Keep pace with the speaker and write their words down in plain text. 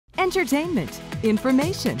entertainment,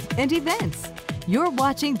 information, and events. You're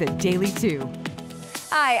watching The Daily 2.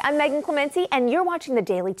 Hi, I'm Megan Clementi, and you're watching The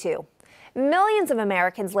Daily 2. Millions of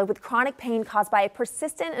Americans live with chronic pain caused by a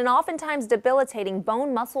persistent and oftentimes debilitating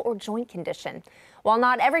bone, muscle, or joint condition. While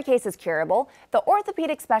not every case is curable, the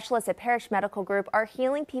orthopedic specialists at Parrish Medical Group are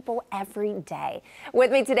healing people every day.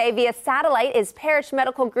 With me today via satellite is Parrish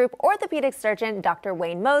Medical Group orthopedic surgeon Dr.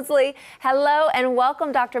 Wayne Mosley. Hello and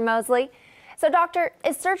welcome, Dr. Mosley. So, doctor,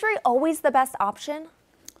 is surgery always the best option?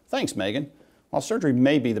 Thanks, Megan. While surgery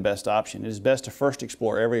may be the best option, it is best to first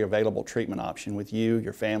explore every available treatment option with you,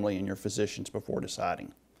 your family, and your physicians before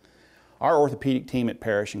deciding. Our orthopedic team at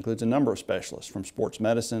Parrish includes a number of specialists, from sports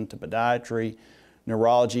medicine to podiatry,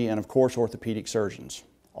 neurology, and of course orthopedic surgeons,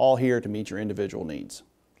 all here to meet your individual needs.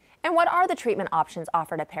 And what are the treatment options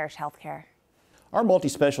offered at Parrish Healthcare? Our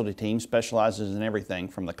multi-specialty team specializes in everything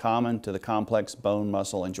from the common to the complex bone,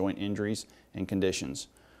 muscle, and joint injuries and conditions.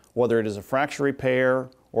 Whether it is a fracture repair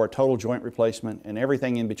or a total joint replacement and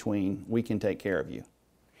everything in between, we can take care of you.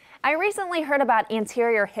 I recently heard about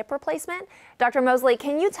anterior hip replacement. Dr. Mosley,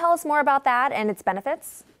 can you tell us more about that and its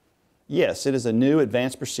benefits? Yes, it is a new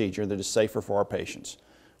advanced procedure that is safer for our patients.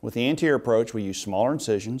 With the anterior approach, we use smaller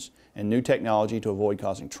incisions and new technology to avoid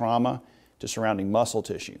causing trauma to surrounding muscle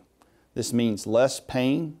tissue. This means less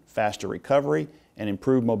pain, faster recovery, and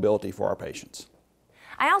improved mobility for our patients.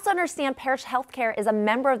 I also understand Parrish Healthcare is a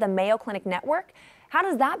member of the Mayo Clinic network. How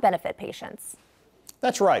does that benefit patients?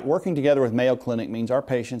 That's right. Working together with Mayo Clinic means our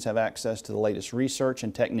patients have access to the latest research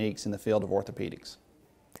and techniques in the field of orthopedics.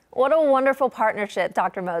 What a wonderful partnership,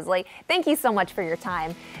 Dr. Mosley. Thank you so much for your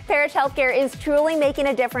time. Parrish Healthcare is truly making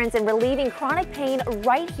a difference in relieving chronic pain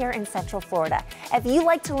right here in Central Florida. If you'd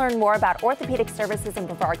like to learn more about orthopedic services in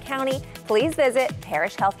Brevard County, please visit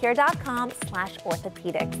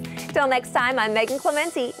parrishhealthcare.com/orthopedics. Till next time, I'm Megan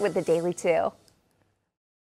Clementi with The Daily 2.